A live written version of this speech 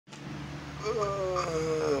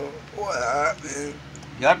What happened?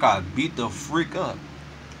 Y'all got beat the freak up.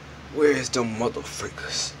 Where's the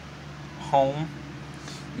motherfuckers? Home.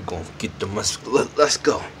 You gonna get the let's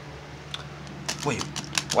go. Wait,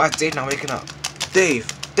 why is Dave not waking up? Dave.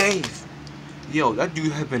 Yo, that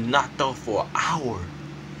dude had been knocked out for an hour.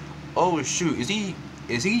 Oh shoot, is he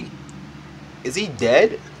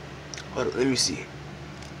dead? Hold on, let me see.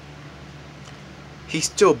 He's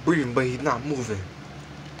still breathing, but he's not moving.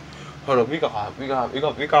 Hold up, we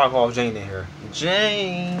gotta call Jane in here.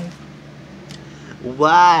 Jane,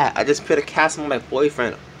 why? I just put a cast on my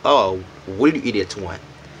boyfriend. Oh, what do you idiots want?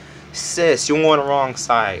 Sis, you're on the wrong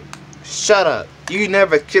side. Shut up. You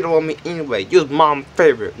never cheated on me anyway. You was mom's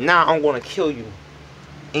favorite. Now I'm gonna kill you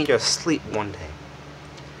in your sleep one day.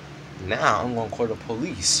 Now I'm gonna call the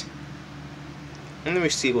police. And let me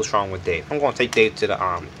see what's wrong with Dave. I'm gonna take Dave to the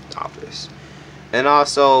office. And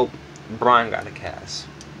also, Brian got a cast.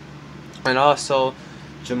 And also,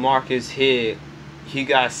 Jamarcus head, he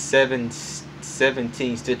got 17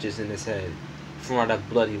 stitches in his head from all that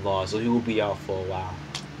blood he lost, so he will be out for a while.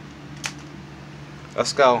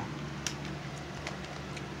 Let's go.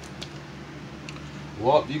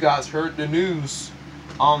 Well, you guys heard the news.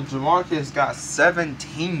 Jamarcus got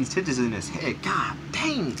 17 stitches in his head. God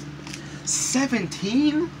dang.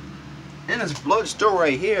 17? And his blood still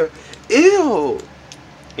right here. Ew.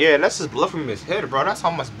 Yeah, that's his blood from his head, bro. That's how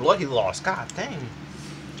much blood he lost. God dang.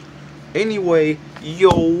 Anyway, yo,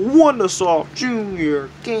 Wondersoft Jr.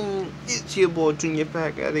 King. It's your boy Junior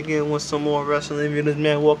back at it again with some more wrestling videos,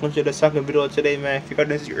 man. Welcome to the second video today, man. If you got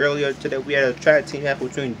this earlier today, we had a tag team match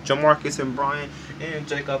between Jamarcus and Brian and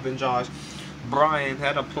Jacob and Josh. Brian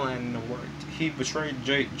had a plan and it worked. He betrayed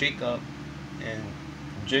Jacob, and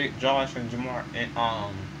Josh and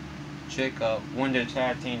Jacob won their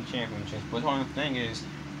tag team championships. But the only thing is,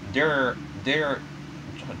 they're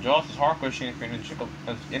Josh is hardcore champion and Jacob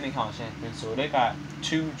is Intercon champion, so they got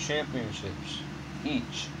 2 championships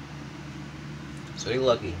each. So they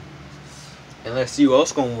lucky. And let's see who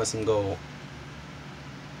else gonna win some gold.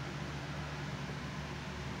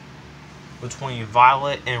 Between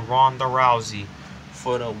Violet and Ronda Rousey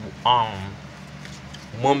for the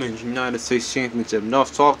Women's United States Championship.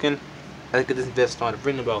 Enough talking. Let's get this video started.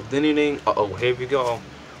 Ring about anything. Here we go.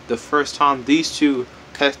 The first time these two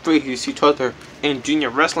have faced each other in junior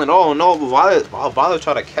wrestling. Oh no, Violet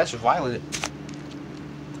tried to catch Violet.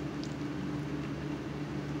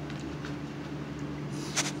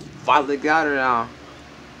 Violet got her now.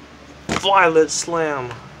 Violet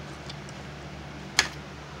slam.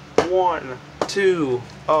 1, 2.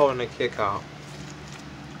 Oh, and a kick out.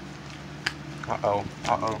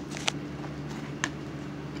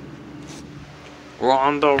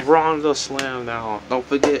 Rhonda slam now. Don't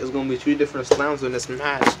forget, it's gonna be 3 different slams in this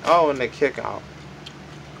match. Oh, and a kick out.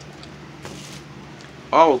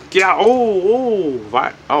 Oh, yeah. Oh,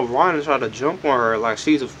 Rhonda tried to jump on her like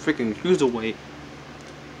she's a freaking cruiserweight.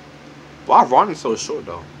 Why Rhonda's so short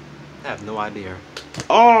though? I have no idea.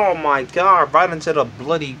 Oh my God! Right into the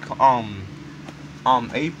bloody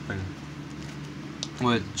apron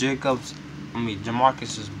with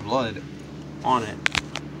Jamarcus's blood on it.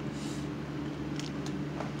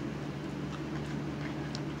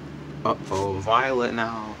 Violet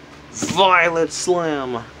now. Violet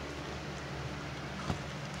slam.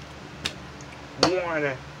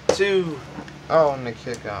 1, 2. Oh, and the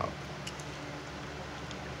kick out.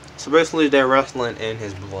 So basically, they're wrestling in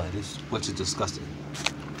his blood, which is disgusting.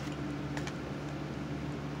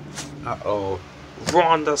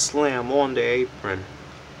 Rhonda slam on the apron.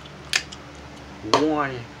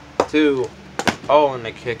 1, 2. Oh, and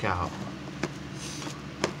the kick out.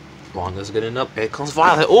 Rhonda's getting up. Here comes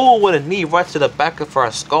Violet. Oh, with a knee right to the back of her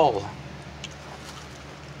skull.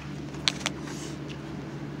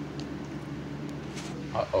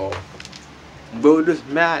 Bro, this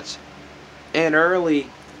match and early.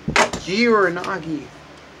 Uranagi.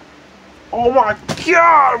 Oh my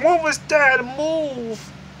God! What was that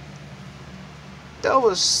move? That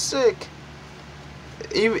was sick.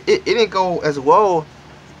 It didn't go as well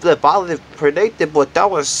that Violet predicted, but that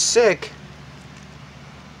was sick.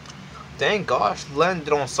 Thank God she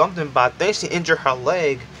landed on something, but I think she injured her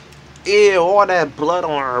leg. Ew, all that blood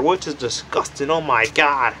on her, which is disgusting. Oh my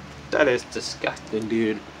God. That is disgusting,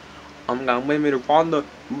 dude. I'm gonna wait a minute. Rhonda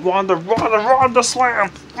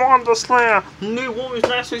slam. New Women's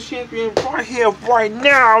National Champion right here, right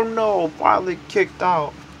now. No, Violet kicked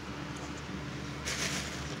out.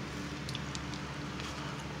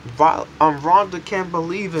 Rhonda can't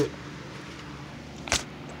believe it.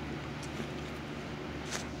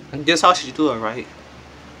 And guess how she do it, right?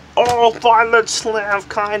 Oh, Violet slam,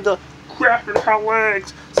 kinda grabbing her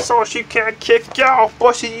legs so she can't kick out,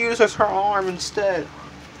 but she uses her arm instead.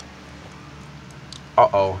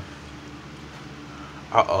 Uh-oh.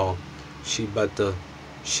 Uh-oh. She about to...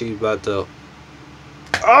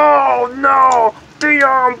 Oh no! The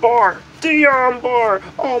arm bar! The arm bar!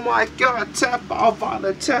 Oh my god! Tap out,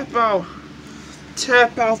 Violet! Tap out!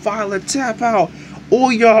 Tap out, Violet! Tap out!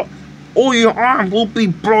 All your arm will be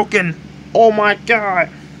broken! Oh my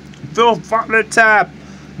god! Will Violet tap!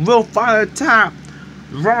 Will Violet tap!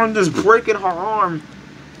 Rhonda's breaking her arm!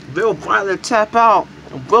 Will Violet tap out!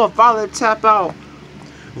 Will Violet tap out!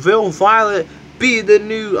 Will Violet be the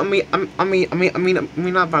new,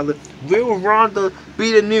 not Violet. Will Rhonda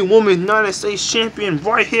be the new Women's United States Champion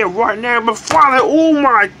right here, right now? But Violet, oh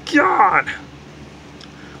my god!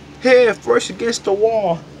 Head first against the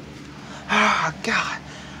wall. Oh god.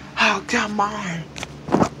 Oh come on.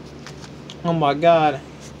 Oh my god.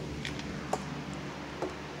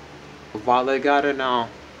 Violet got it now.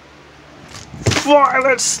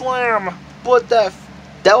 Violet slam! But that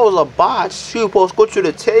was a botch. She was supposed to go to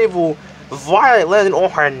the table. Violet landed on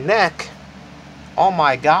her neck. Oh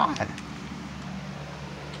my god.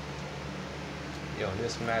 Yo,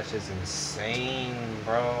 this match is insane,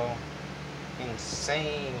 bro.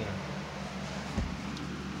 Insane.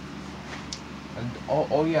 And,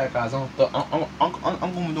 oh yeah, guys. I'm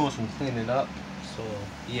gonna be doing some cleaning up. So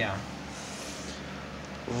yeah.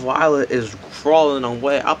 Violet is crawling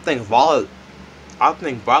away. I think Violet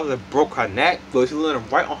broke her neck, but she landed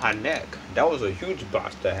right on her neck. That was a huge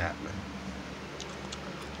botch that happened.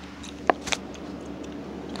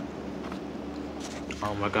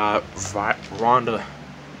 Oh my god, Rhonda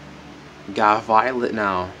got Violet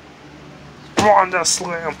now. Rhonda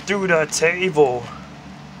slammed through the table.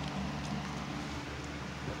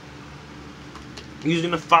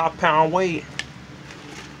 Using a 5-pound weight.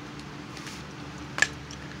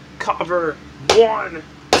 Cover 1,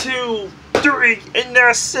 2, 3, and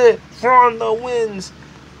that's it. Rhonda wins.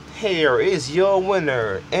 Here is your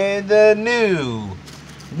winner and the new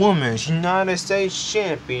Women's United States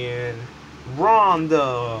Champion,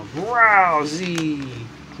 Rhonda Rousey.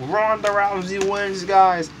 Rhonda Rousey wins,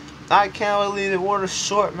 guys. I can't believe it. What a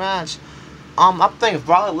short match. I think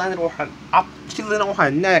Violet landed on her. She landed on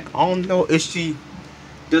her neck. I don't know if she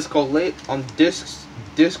discolated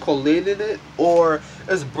it or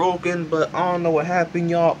it's broken, but I don't know what happened,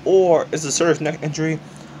 y'all. Or it's a serious neck injury.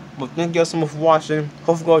 But thank y'all so much for watching.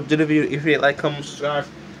 Hope you enjoyed the video. If you like, comment, subscribe,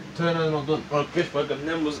 turn on the notification for the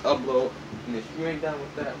numbers upload. And if you ain't done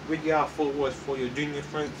with that, we got followers for your junior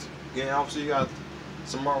friends. And I'll see you guys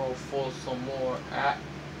tomorrow for some more action.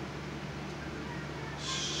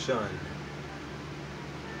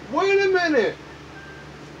 Wait a minute!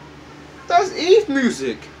 That's Eve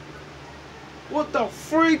music! What the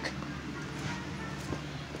freak?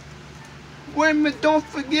 Wait a minute, don't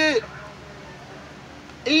forget!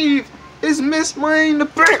 Eve is Miss Money in the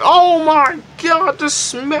Bank! Oh my god, just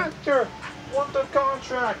smacked her! What the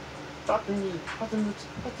contract? Stop the music, stop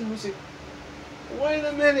the music. Wait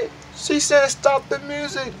a minute! She said stop the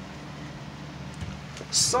music!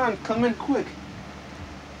 Son, come in quick.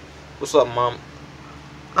 What's up, Mom?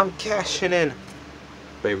 I'm cashing in.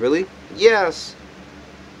 Wait, really? Yes.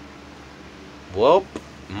 Well,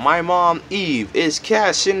 my mom, Eve, is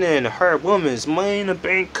cashing in her Women's Money in the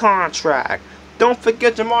Bank contract. Don't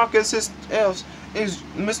forget Jamarcus is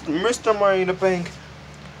Mr. Money in the Bank.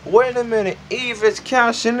 Wait a minute. Eve is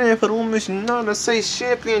cashing in for the Women's United States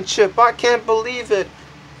Championship. I can't believe it.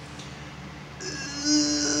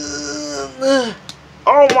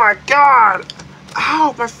 Oh my god.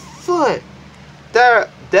 Ow, my foot. That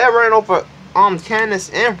ran over Candace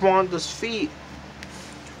and Rhonda's feet,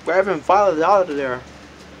 grabbing Violet out of there.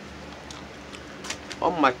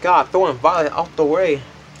 Oh my god, throwing Violet out the way.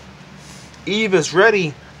 Eve is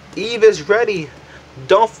ready. Eve is ready.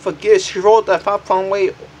 Don't forget, she rolled that 5-pound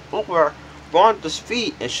weight over Rhonda's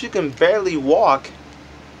feet and she can barely walk.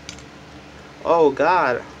 Oh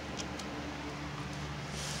god.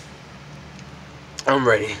 I'm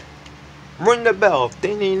ready. Ring the bell.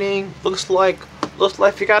 Ding ding ding. Looks like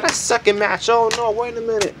we got a second match. Oh no, wait a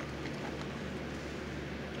minute.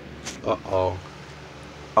 Uh-oh.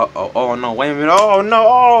 Uh-oh. Oh no, wait a minute. Oh no.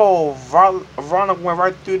 Oh, Rhonda went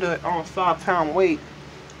right through the 5-pound weight.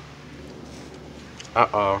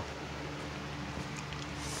 Uh-oh.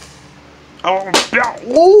 Oh,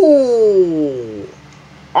 ooh.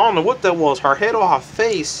 I don't know what that was. Her head or her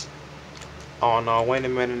face. Oh no, wait a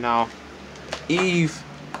minute now. Eve.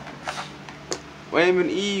 Wait a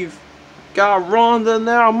minute, Eve. Got Rhonda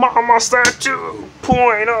now. Mama Statue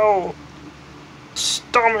 2.0.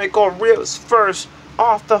 Stomach or ribs first.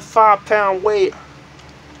 Off the 5-pound weight.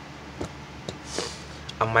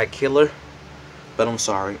 I might kill her, but I'm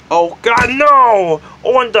sorry. Oh God, no!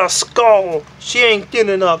 On the skull. She ain't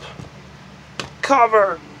getting up.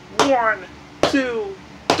 Cover. 1, 2,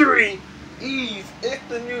 3. Eve, it's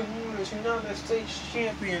the new Women's United States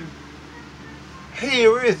Champion.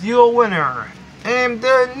 Here is your winner, and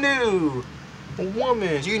the new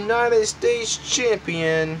Women's United States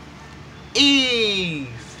Champion, Eve.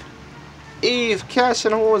 Eve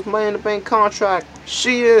cashing her Money in the Bank contract.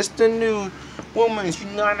 She is the new Women's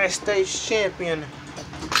United States Champion.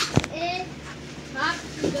 It's not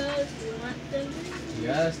good. You want them?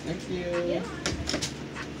 Yes, thank you. Yeah.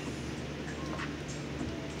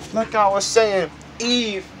 Like I was saying,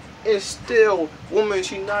 Eve is still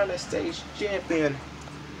Women's United States Champion.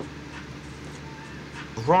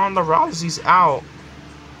 Rhonda Rousey's out.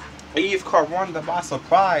 Eve caught Rhonda by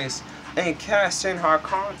surprise and cashed in her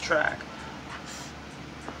contract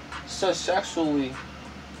successfully.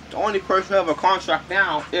 The only person who have a contract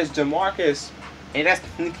now is DeMarcus, and that's the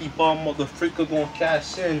sneaky bum motherfucker gonna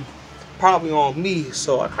cash in probably on me,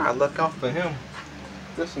 so I gotta look out for him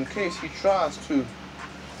just in case he tries to.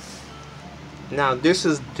 Now this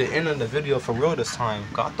is the end of the video for real this time.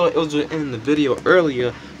 I thought it was the end of the video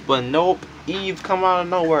earlier, but nope. Eve come out of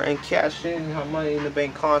nowhere and cash in her Money in the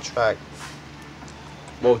Bank contract.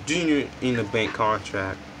 Well, Junior in the Bank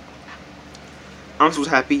contract. I'm so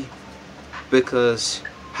happy because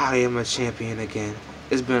I am a champion again.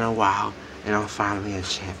 It's been a while and I'm finally a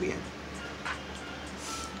champion.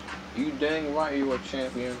 You dang right you a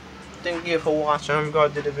champion. Thank you for watching. Remember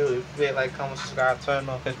to do the video, like, comment, subscribe, turn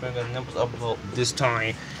on notifications, numbers upload this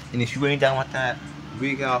time. And if you ain't down with that,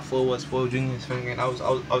 we got forwards for Junior's finger.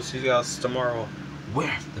 I'll see you guys tomorrow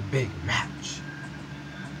with the big match.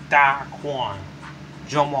 Daquan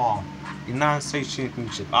Jamal, United States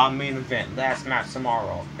Championship, our main event, last match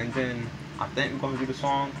tomorrow. And then I think we're gonna do the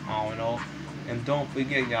song. I don't know. And don't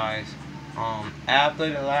forget, guys, after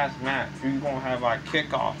the last match, we're gonna have our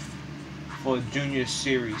kickoff for Junior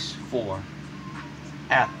Series 4.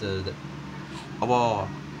 After the, well,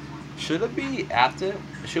 should it be after?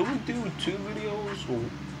 Should we do 2 videos?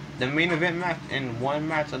 The main event match and 1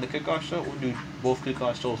 match of the kickoff show? We'll do both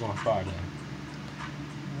kickoff shows on Friday.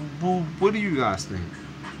 What do you guys think?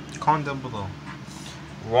 Comment down below.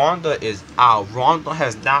 Rhonda is out. Rhonda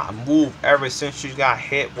has not moved ever since she got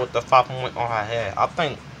hit with the 5-point on her head. I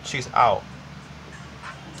think she's out.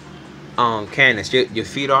 Candace, your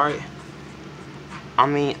feet alright? I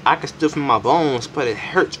mean, I can still feel my bones, but it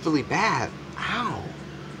hurts really bad. Ow.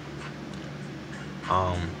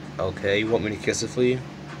 Okay, you want me to kiss it for you?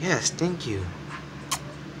 Yes, thank you.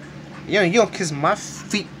 Yo, you don't kiss my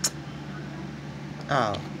feet.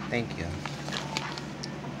 Oh, thank you.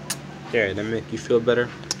 There, that make you feel better?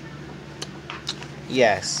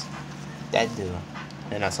 Yes, that do.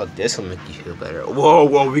 And I saw this will make you feel better.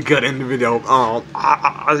 Whoa, we got in the video.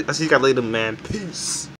 I see you guys later, man. Peace.